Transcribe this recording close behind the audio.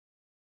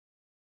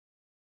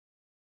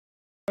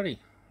Howdy,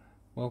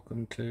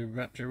 welcome to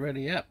Rapture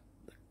Ready app,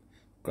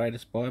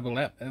 greatest Bible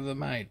app ever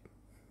made.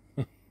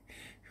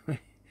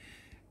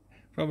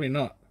 Probably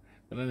not,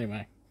 but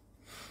anyway,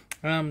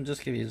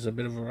 just give you a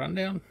bit of a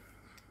rundown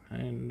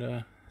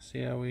and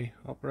see how we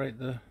operate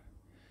the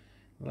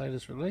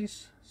latest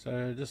release.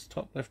 So just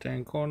top left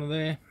hand corner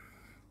there,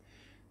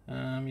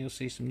 you'll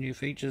see some new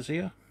features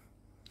here.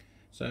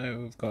 So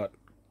we've got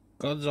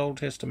God's Old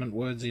Testament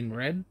words in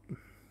red.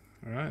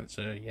 Alright,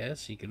 so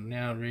yes, you can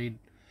now read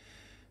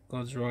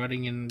God's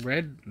writing in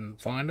red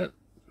and find it.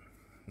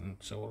 And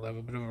so we'll have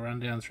a bit of a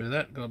rundown through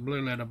that. Got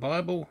Blue Letter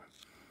Bible.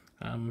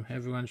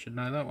 Everyone should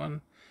know that one.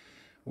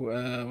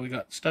 We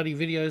got study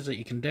videos that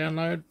you can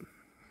download,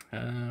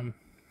 and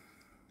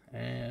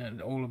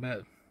all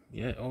about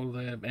all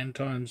the end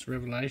times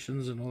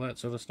revelations and all that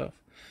sort of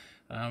stuff.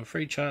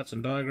 Free charts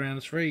and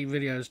diagrams, free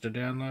videos to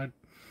download.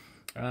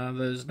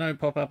 There's no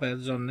pop-up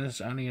ads on this,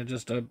 only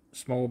just a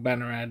small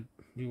banner ad.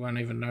 You won't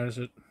even notice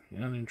it,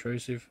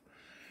 unintrusive.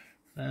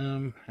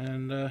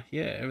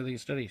 Yeah,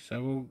 everything's steady.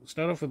 So we'll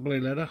start off with Blue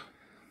Letter.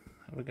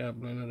 Have a go at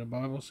Blue Letter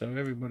Bible. So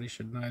everybody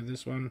should know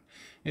this one.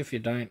 If you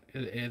don't,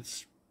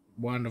 it's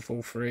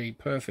wonderful, free,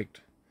 perfect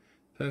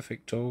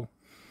tool.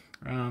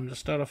 Just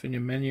start off in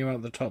your menu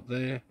at the top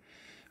there.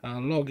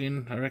 Log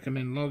in. I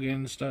recommend log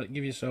in.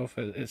 Give yourself.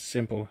 It's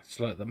simple. It's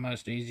like the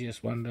most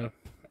easiest one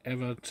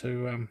ever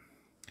to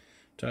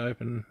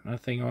open a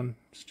thing on.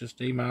 It's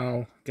just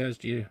email. Goes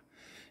to your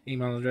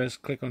email address.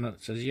 Click on it.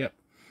 It says yep.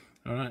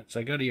 Alright,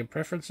 so go to your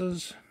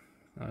preferences.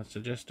 I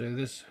suggest do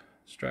this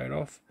straight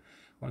off.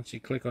 Once you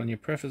click on your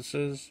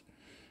preferences,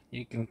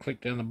 you can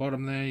click down the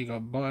bottom there. You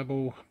got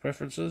Bible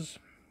preferences.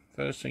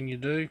 First thing you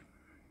do,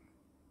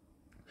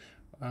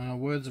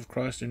 words of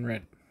Christ in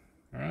red.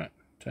 Alright,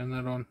 turn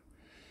that on.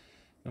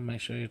 I'll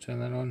make sure you turn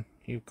that on.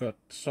 You've got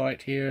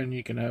site here, and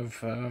you can have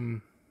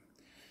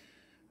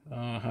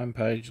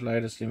homepage,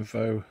 latest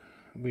info,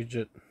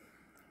 widget,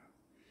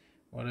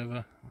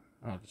 whatever.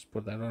 I'll just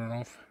put that on and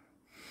off.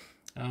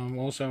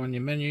 Also on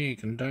your menu you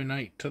can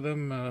donate to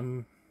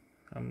them.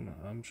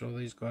 I'm sure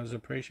these guys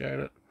appreciate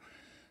it,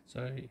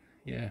 so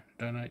yeah,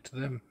 donate to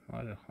them.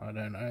 I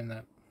don't own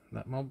that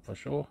mob for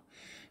sure.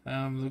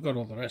 They've got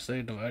all the rest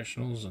there,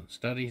 devotionals and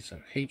studies,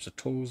 so heaps of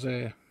tools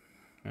there,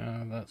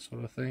 that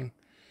sort of thing.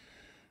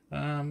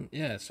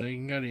 Yeah, so you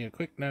can go to your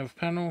quick nav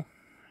panel.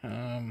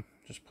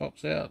 Just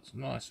pops out. It's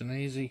nice and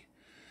easy.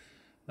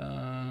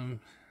 So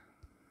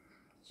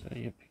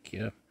you pick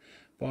your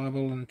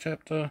Bible and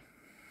chapter.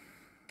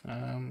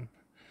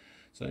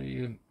 So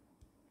you'll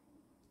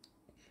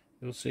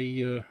see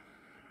your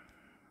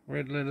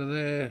red letter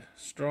there,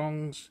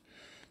 Strong's,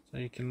 so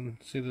you can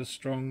see the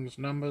Strong's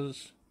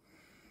numbers.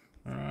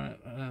 Alright,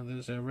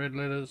 there's our red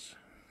letters.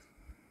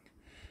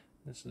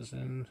 This is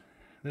in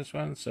this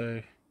one,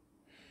 so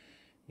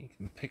you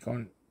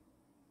can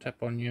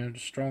tap on your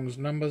Strong's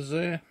numbers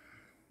there.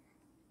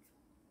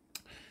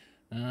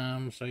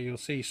 So you'll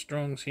see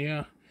Strong's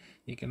here.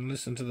 You can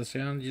listen to the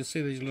sound. You'll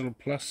see these little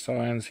plus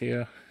signs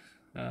here.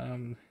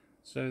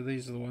 So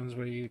these are the ones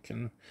where you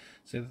can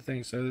see the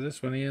thing. So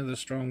this one here, the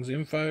Strong's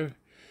info,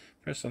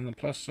 press on the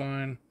plus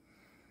sign.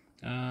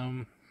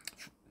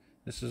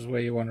 This is where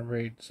you want to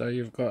read. So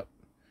you've got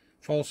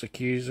false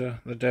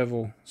accuser, the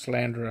devil,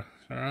 slanderer.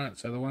 Alright,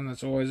 so the one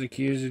that's always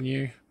accusing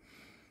you,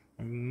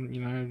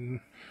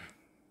 you're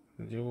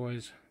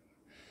always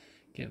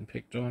getting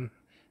picked on.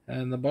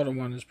 And the bottom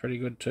one is pretty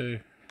good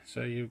too.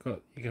 So you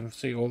can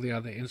see all the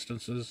other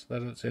instances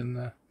that it's in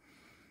the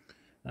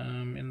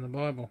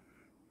Bible.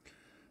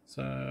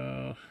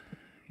 So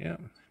yeah,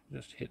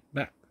 just hit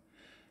back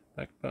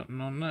button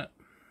on that.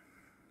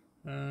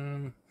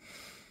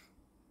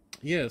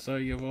 Yeah, so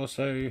you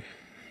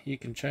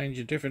can change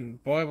your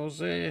different Bibles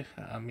there.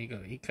 You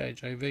got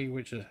EKJV,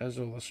 which has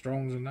all the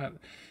Strongs and that.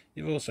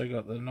 You've also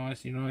got the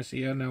nicey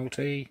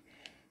NLT,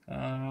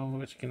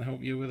 which can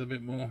help you with a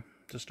bit more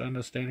just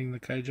understanding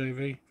the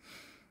KJV.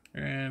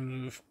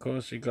 And of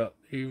course you got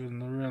even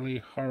the really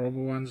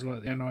horrible ones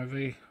like the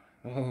NIV.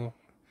 Oh,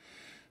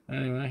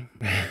 anyway.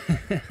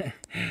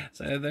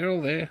 So they're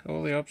all there.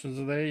 All the options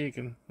are there. You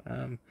can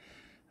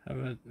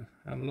have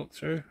a look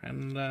through,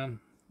 and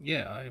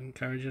yeah, I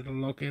encourage you to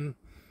log in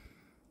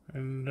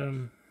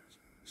and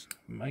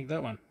make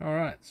that one.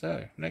 Alright,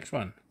 so next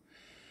one,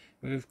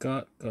 we've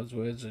got God's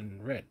words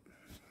in red.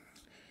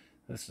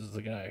 This is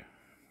the go.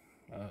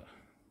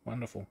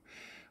 Wonderful.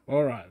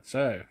 Alright,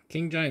 so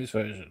King James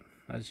Version,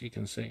 as you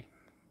can see.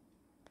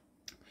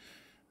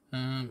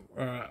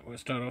 Alright, we'll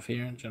start off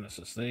here in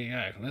Genesis. There you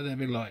go. Let there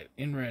be light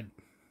in red.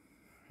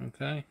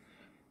 Okay,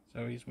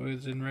 so his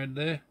words in red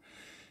there.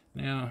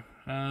 Now,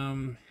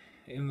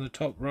 in the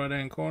top right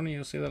hand corner,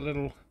 you'll see that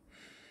little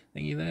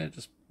thingy there.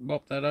 Just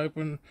pop that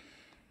open.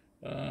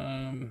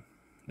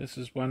 This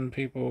is one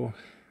people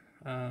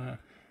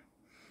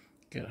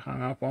get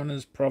hung up on,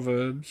 is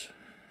Proverbs.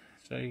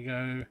 So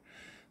you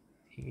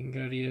can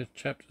go to your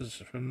chapters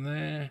from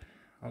there.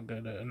 I'll go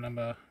to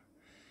number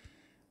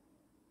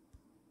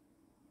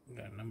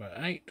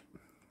 8,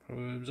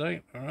 Proverbs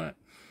 8, alright.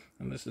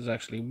 And this is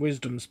actually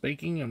wisdom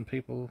speaking, and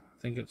people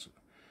think it's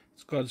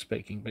It's God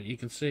speaking, but you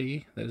can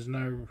see there's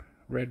no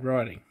red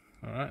writing.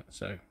 Alright,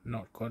 so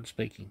not God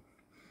speaking.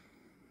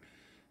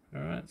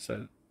 Alright,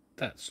 so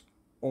that's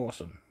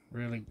awesome.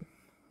 Really,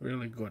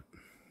 really good.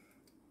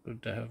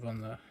 Good to have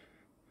in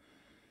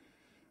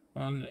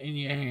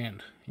your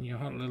hand, in your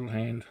hot little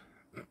hand.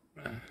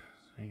 So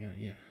you got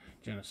your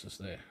Genesis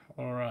there.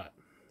 Alright.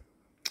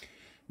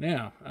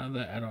 Now,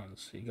 other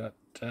add-ons. You got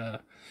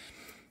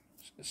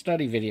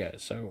study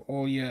videos, so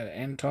all your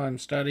end time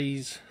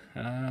studies,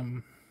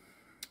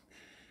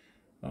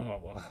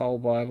 whole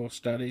Bible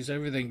studies,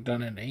 everything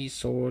done in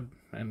eSword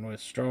and with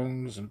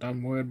Strongs and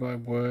done word by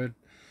word,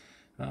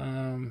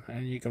 and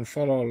you can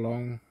follow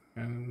along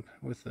and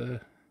with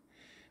the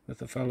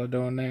fella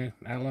doing there,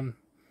 Alan.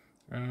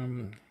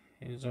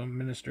 He's on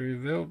Ministry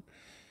Revealed,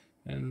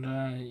 and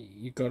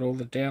you've got all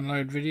the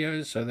download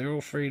videos, so they're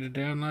all free to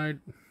download.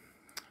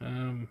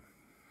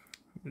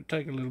 It'll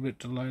take a little bit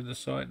to load the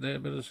site there,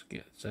 but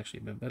it's actually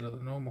a bit better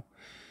than normal.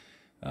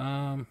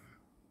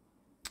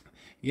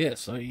 Yeah,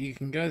 so you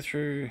can go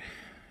through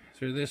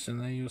this,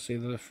 and then you'll see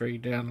the free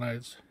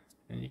downloads,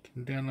 and you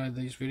can download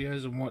these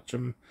videos and watch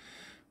them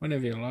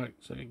whenever you like.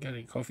 So you go to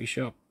your coffee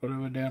shop,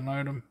 whatever,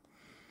 download them,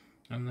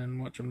 and then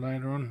watch them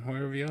later on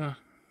wherever you are.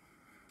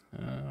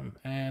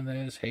 And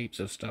there's heaps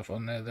of stuff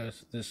on there.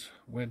 This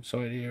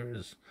website here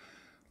is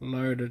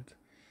loaded.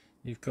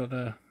 You've got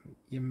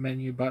your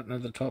menu button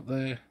at the top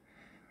there.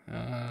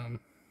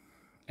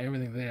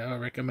 Everything there. I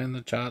recommend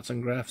the charts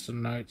and graphs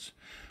and notes,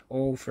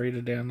 all free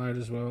to download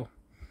as well.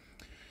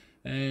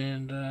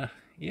 And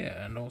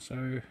yeah, and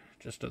also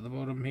just at the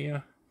bottom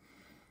here,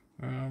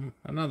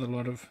 another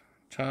lot of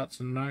charts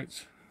and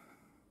notes.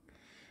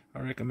 I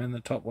recommend the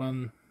top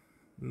one,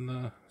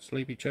 the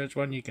Sleepy Church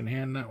one. You can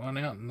hand that one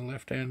out in the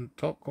left hand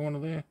top corner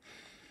there,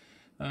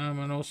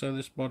 and also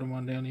this bottom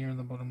one down here in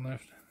the bottom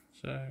left.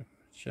 So it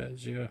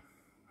shows you a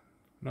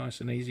nice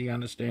and easy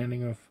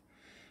understanding of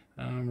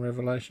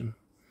Revelation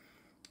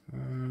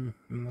in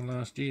the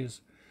last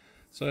years.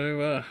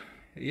 So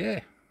yeah,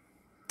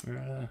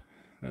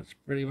 that's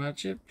pretty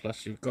much it.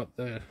 Plus you've got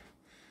the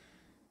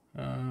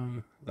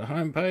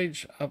home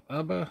page up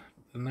Abba.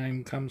 The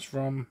name comes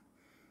from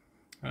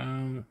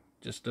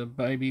just a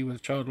baby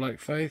with childlike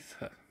faith,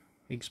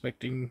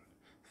 expecting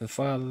the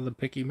father to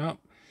pick him up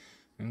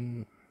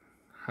and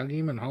hug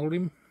him and hold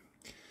him.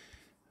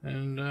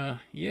 And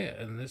yeah,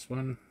 and this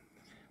one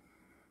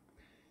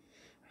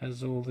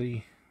has all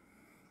the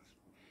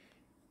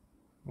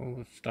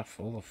stuff,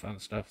 all the fun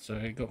stuff. So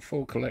you've got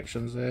full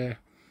collections there.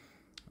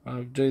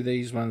 I do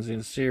these ones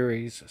in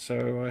series,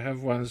 so I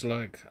have ones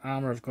like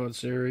Armor of God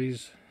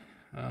series,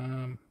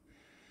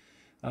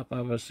 Up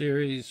Over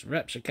series,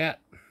 Rapture Cat.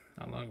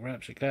 I like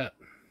Rapture Cat.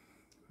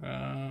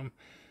 The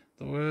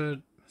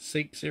Word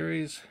Seek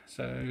series.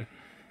 So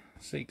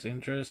Seek's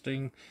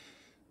interesting.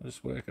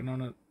 Just working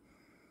on it.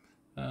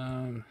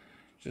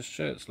 Just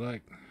shirts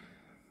like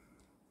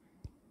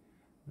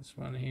this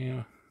one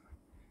here.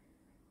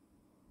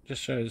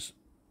 Just shows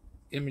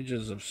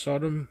images of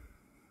Sodom.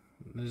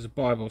 There's a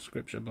Bible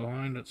scripture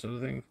behind it, sort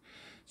of thing.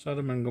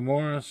 Sodom and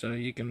Gomorrah, so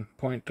you can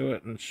point to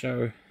it and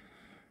show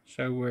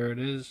where it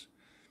is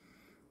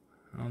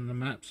on the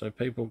map, so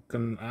people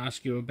can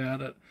ask you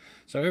about it.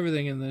 So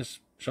everything in this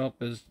shop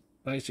is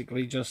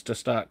basically just to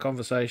start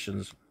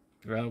conversations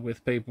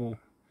with people.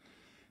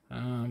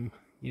 You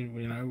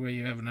know, where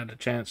you haven't had a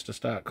chance to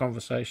start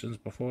conversations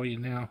before, you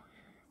now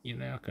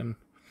can.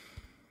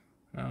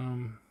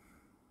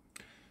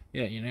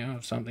 Yeah, you now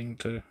have something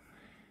to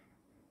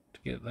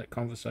get that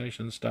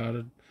conversation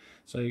started.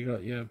 So you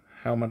got your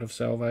helmet of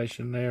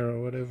salvation there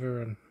or whatever,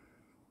 and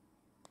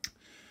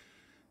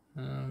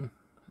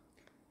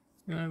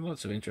you know,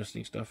 lots of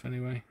interesting stuff.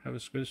 Anyway, have a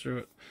squiz through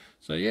it.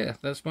 So yeah,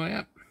 that's my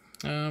app.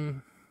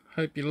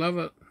 Hope you love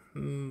it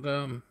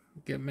and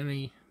get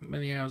many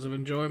hours of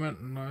enjoyment,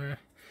 and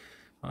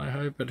I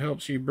hope it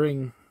helps you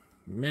bring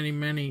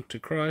many to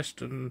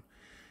Christ and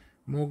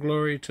more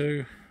glory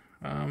to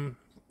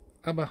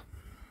Abba.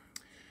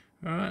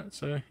 Alright,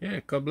 so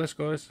yeah, God bless,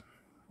 guys.